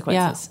eternal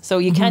consequences. So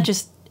you can't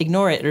just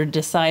ignore it or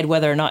decide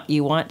whether or not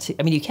you want to.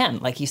 I mean, you can,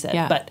 like you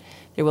said, but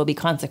there will be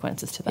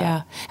consequences to that.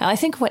 Yeah. And I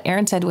think what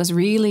Erin said was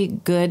really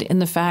good in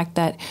the fact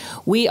that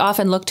we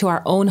often look to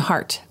our own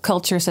heart.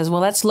 Culture says,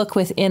 well, let's look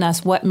within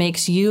us what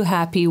makes you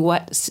happy,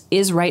 what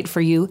is right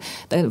for you.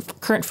 The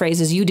current phrase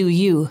is you do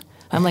you.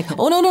 I'm like,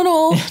 oh,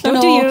 no.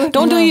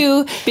 Don't do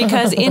you.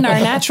 Because in our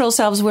natural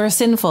selves, we're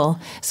sinful.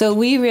 So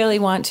we really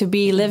want to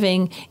be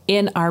living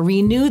in our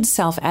renewed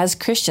self as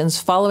Christians,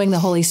 following the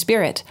Holy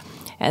Spirit.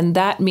 And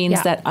that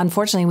means that,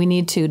 unfortunately, we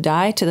need to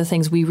die to the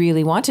things we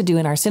really want to do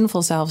in our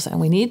sinful selves, and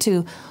we need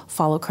to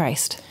follow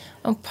Christ.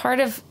 Part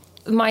of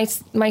my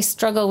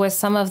struggle with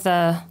some of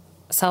the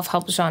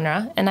self-help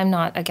genre, and I'm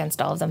not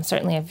against all of them,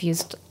 certainly I've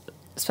used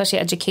especially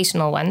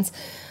educational ones,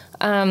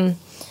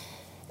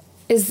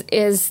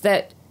 is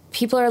that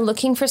people are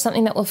looking for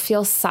something that will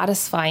feel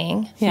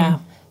satisfying. Yeah.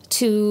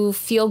 To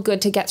feel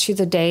good, to get through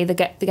the day, to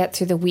get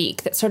through the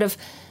week, that sort of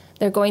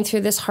they're going through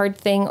this hard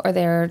thing or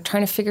they're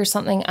trying to figure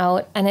something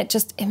out, and it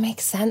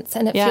makes sense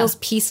and it feels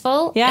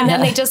peaceful. Yeah. And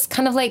then they just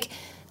kind of like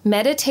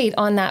meditate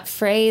on that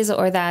phrase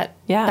or that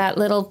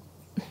little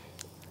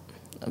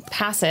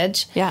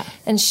passage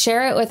and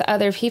share it with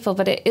other people,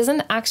 but it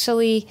isn't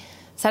actually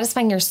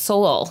satisfying your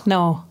soul.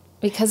 No.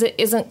 Because it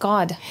isn't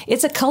God.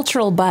 It's a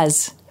cultural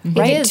buzz.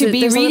 Right? To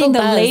be There's reading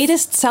the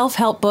latest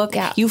self-help book,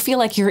 you feel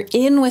like you're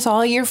in with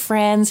all your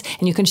friends,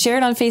 and you can share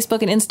it on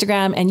Facebook and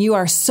Instagram, and you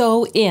are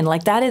so in.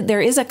 Like that,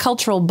 there is a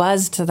cultural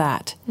buzz to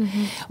that.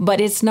 Mm-hmm.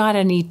 But it's not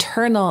an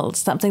eternal,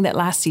 something that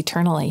lasts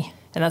eternally.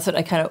 And that's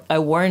what I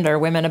warned our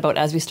women about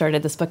as we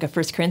started this book of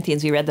 1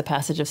 Corinthians. We read the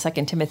passage of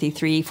 2 Timothy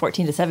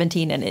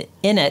 3:14-17, and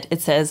in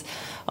it says,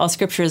 all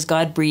scripture is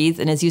God-breathed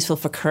and is useful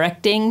for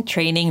correcting,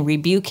 training,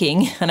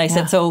 rebuking. And I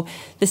said, so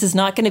this is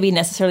not going to be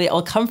necessarily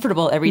all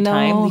comfortable every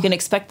time. You can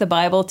expect the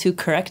Bible to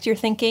correct your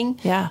thinking,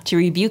 to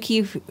rebuke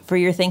you for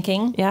your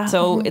thinking.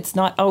 So it's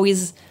not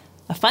always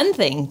a fun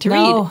thing to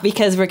read,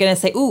 because we're going to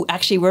say, ooh,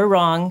 actually, we're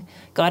wrong.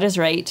 God is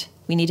right.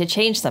 We need to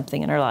change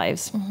something in our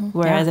lives. Mm-hmm.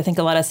 Whereas I think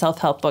a lot of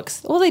self-help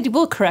books, well, they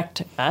will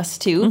correct us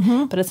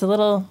too, but it's a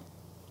little,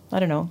 I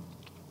don't know.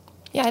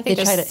 Yeah, I think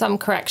there's some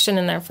correction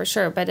in there for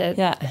sure, but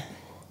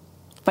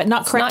but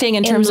not correcting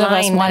in terms of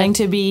us wanting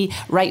to be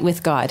right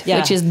with God,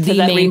 which is the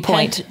main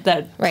point.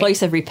 That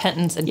place of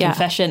repentance and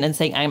confession and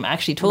saying, I'm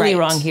actually totally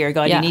wrong here.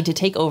 God, you need to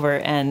take over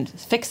and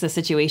fix the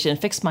situation,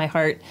 fix my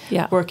heart,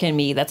 work in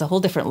me. That's a whole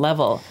different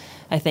level,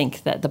 I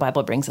think, that the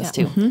Bible brings us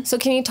to. Mm-hmm. So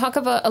can you talk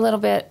about a little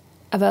bit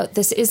about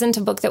this isn't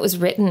a book that was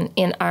written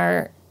in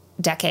our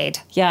decade.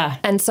 Yeah.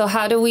 And so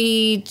how do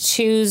we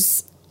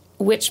choose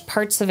which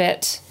parts of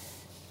it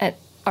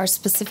are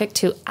specific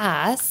to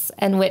us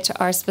and which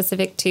are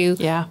specific to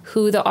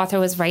who the author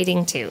was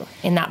writing to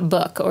in that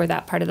book or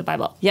that part of the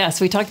Bible? Yeah,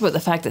 so we talked about the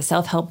fact that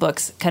self-help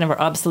books kind of are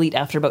obsolete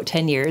after about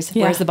 10 years,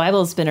 whereas the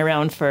Bible's been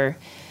around for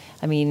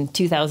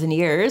 2,000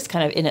 years,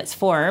 kind of in its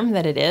form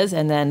that it is.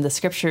 And then the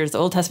scriptures, the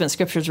Old Testament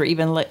scriptures were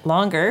even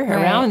longer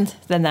around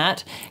than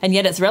that. And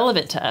yet it's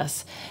relevant to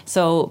us.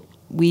 So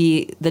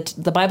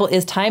the Bible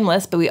is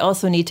timeless, but we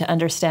also need to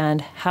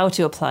understand how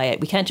to apply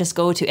it. We can't just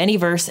go to any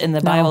verse in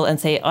the Bible and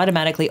say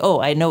automatically, oh,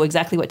 I know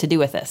exactly what to do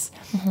with this.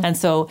 Mm-hmm. And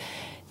so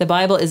the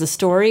Bible is a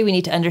story. We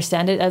need to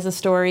understand it as a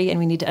story, and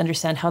we need to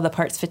understand how the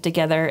parts fit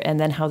together and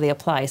then how they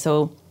apply.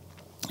 So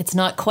it's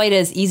not quite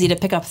as easy to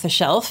pick up the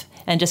shelf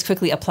and just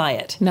quickly apply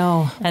it.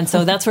 No. And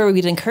so that's where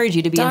we'd encourage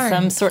you to be in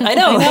some sort. I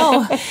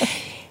know.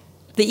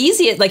 The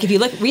easiest, like if you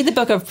read the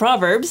book of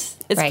Proverbs,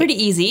 it's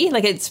pretty easy.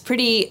 Like it's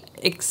pretty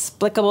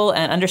explicable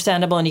and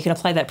understandable, and you can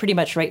apply that pretty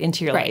much right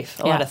into your life.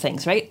 A lot of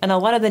things, right? And a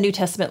lot of the New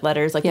Testament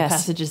letters, like the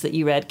passages that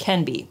you read,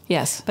 can be.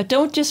 Yes. But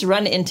don't just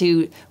run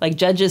into like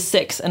Judges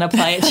 6 and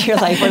apply it to your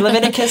life, or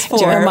Leviticus 4,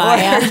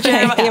 Jeremiah,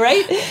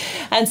 right?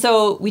 And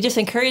so we just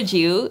encourage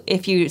you,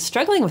 if you're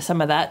struggling with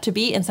some of that, to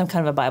be in some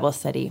kind of a Bible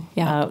study.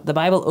 Yeah. The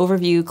Bible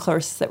overview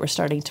course that we're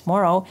starting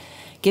tomorrow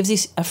gives you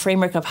a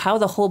framework of how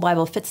the whole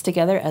Bible fits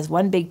together as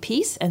one big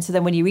piece. And so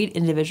then when you read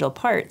individual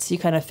parts, you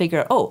kind of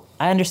figure, oh,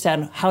 I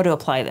understand how to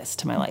apply this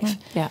to my life.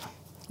 Yeah.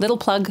 Little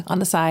plug on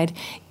the side.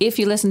 If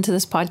you listen to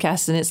this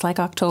podcast and it's like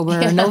October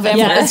or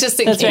November, it's just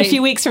a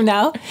few weeks from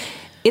now,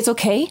 it's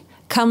okay.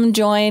 Come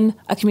join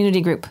a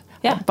community group.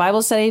 Yeah. A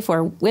Bible study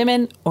for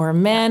women or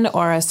men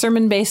or a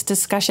sermon-based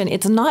discussion.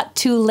 It's not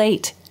too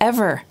late,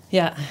 ever.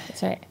 Yeah,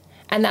 that's right.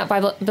 And that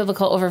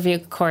biblical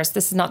overview course,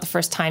 this is not the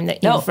first time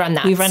that you've run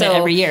that. We've run it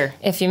every year.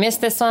 If you missed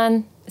this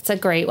one, it's a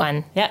great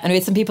one. Yeah, and we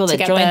had some people that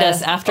joined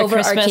us after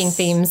overarching Christmas.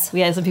 Themes.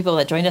 We had some people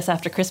that joined us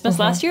after Christmas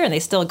last year, and they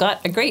still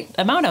got a great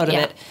amount out of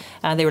it.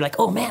 They were like,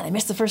 oh man, I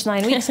missed the first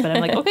 9 weeks. But I'm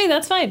like, okay,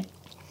 that's fine.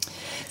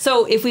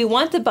 So if we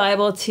want the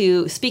Bible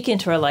to speak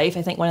into our life,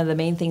 I think one of the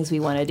main things we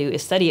want to do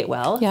is study it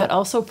well, but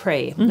also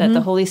pray that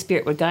the Holy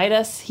Spirit would guide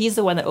us. He's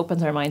the one that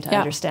opens our mind to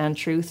understand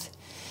truth,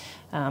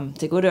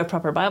 to go to a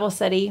proper Bible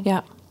study.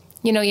 Yeah.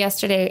 You know,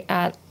 yesterday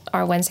at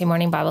our Wednesday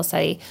morning Bible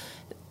study,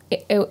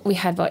 we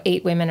had about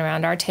 8 women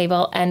around our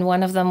table, and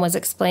one of them was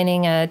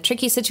explaining a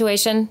tricky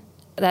situation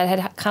that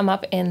had come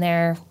up in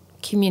their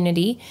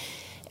community.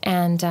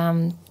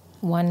 And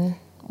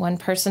one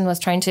person was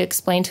trying to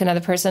explain to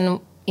another person,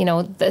 you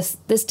know, this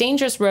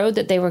dangerous road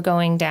that they were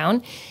going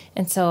down.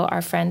 And so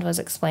our friend was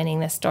explaining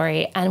this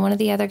story, and one of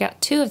the other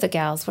two of the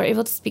gals were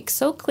able to speak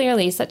so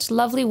clearly, such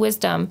lovely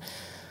wisdom,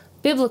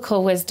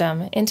 biblical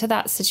wisdom into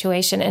that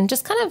situation, and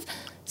just kind of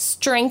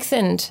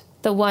strengthened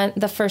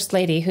the first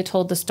lady who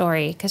told the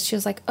story, because she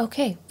was like,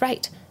 okay,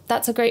 right,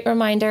 that's a great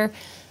reminder.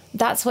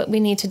 That's what we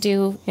need to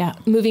do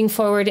moving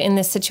forward in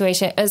this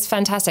situation. It's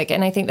fantastic.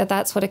 And I think that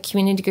that's what a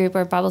community group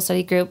or Bible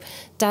study group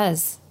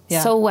does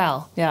so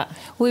well. Yeah.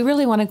 We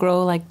really want to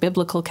grow like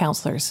biblical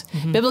counselors.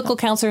 Mm-hmm. Biblical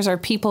counselors are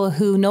people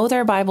who know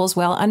their Bibles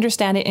well,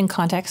 understand it in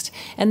context,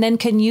 and then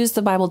can use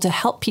the Bible to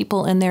help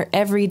people in their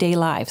everyday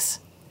lives.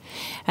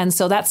 And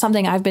so that's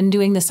something I've been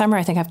doing this summer.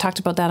 I think I've talked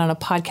about that on a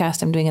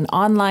podcast. I'm doing an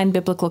online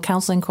biblical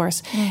counseling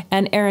course.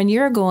 And Erin,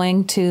 you're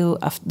going to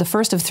the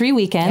first of 3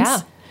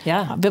 weekends.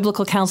 Yeah.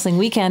 Biblical counseling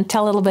weekend.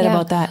 Tell a little bit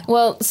about that.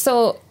 Well,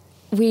 so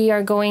we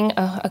are going,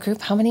 a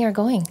group, how many are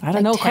going? I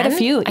don't know, 10? Quite a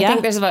few. I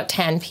think there's about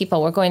 10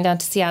 people. We're going down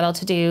to Seattle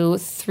to do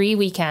 3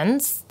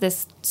 weekends,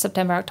 this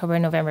September, October,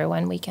 November,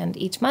 1 weekend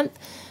each month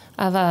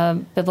of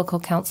a biblical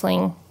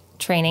counseling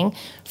training.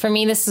 For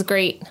me, this is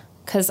great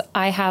because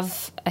I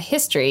have a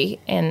history,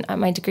 and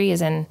my degree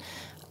is in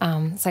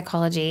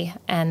psychology,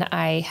 and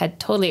I had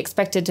totally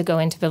expected to go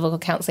into biblical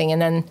counseling,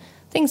 and then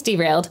things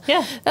derailed.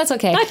 Yeah. That's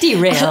okay. Not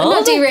derailed.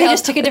 Not derailed. They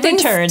just took a different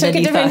turn. Took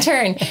a different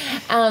turn.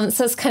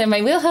 So it's kind of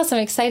my wheelhouse. I'm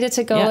excited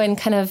to go and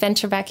kind of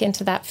venture back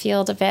into that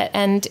field a bit.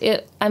 And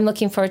I'm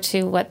looking forward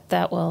to what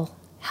that will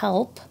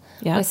help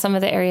with some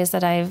of the areas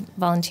that I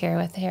volunteer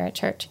with here at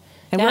church.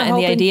 And, and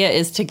the idea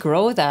is to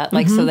grow that,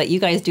 like so that you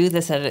guys do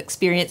this at an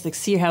experience, like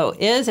see how it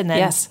is, and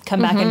then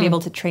come back and be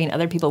able to train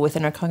other people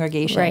within our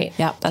congregation. Right.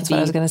 Yeah, that's what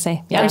I was going to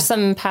say. Yeah. There's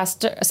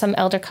some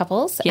elder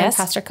couples and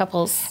pastor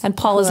couples. And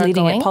Paul is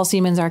leading it. Paul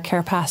Siemens, our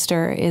care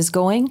pastor, is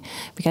going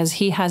because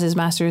he has his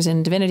master's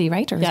in divinity,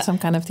 right? Or some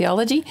kind of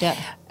theology. Yeah.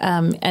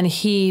 And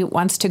he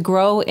wants to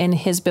grow in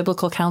his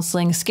biblical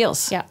counseling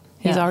skills. Yeah.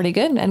 He's already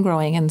good and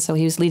growing. And so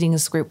he was leading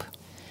this group.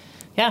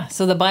 Yeah,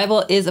 so the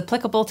Bible is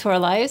applicable to our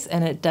lives,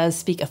 and it does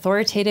speak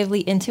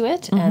authoritatively into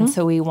it, and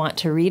so we want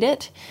to read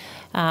it.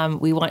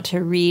 We want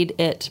to read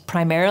it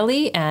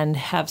primarily and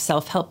have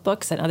self-help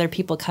books and other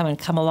people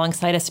come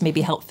alongside us to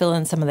maybe help fill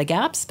in some of the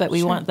gaps, but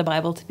we want the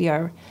Bible to be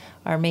our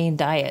main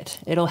diet.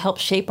 It'll help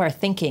shape our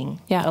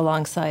thinking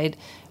alongside,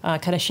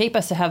 kind of shape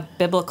us to have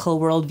biblical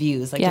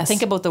worldviews, like to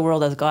think about the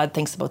world as God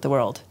thinks about the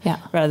world,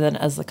 rather than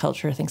as the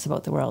culture thinks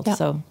about the world.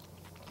 So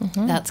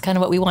that's kind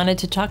of what we wanted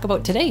to talk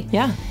about today.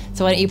 Yeah.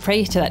 So why don't you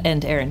pray to that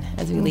end, Erin,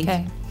 as we leave?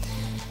 Okay.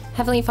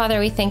 Heavenly Father,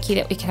 we thank you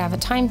that we could have a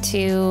time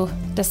to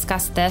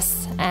discuss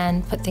this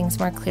and put things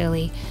more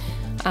clearly,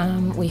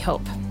 we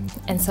hope.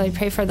 And so we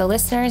pray for the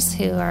listeners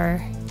who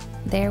are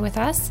there with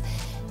us,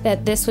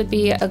 that this would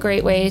be a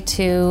great way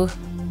to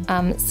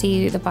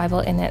see the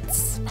Bible in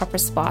its proper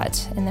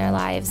spot in their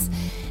lives.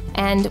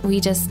 And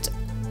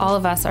all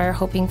of us are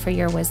hoping for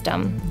your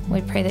wisdom.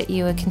 We pray that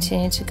you would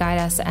continue to guide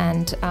us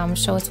and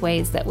show us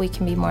ways that we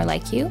can be more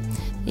like you,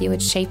 that you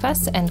would shape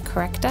us and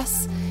correct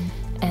us,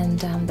 and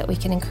that we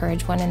can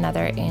encourage one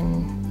another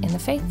in the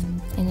faith.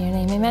 In your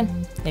name,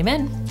 amen.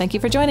 Amen. Thank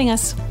you for joining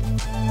us.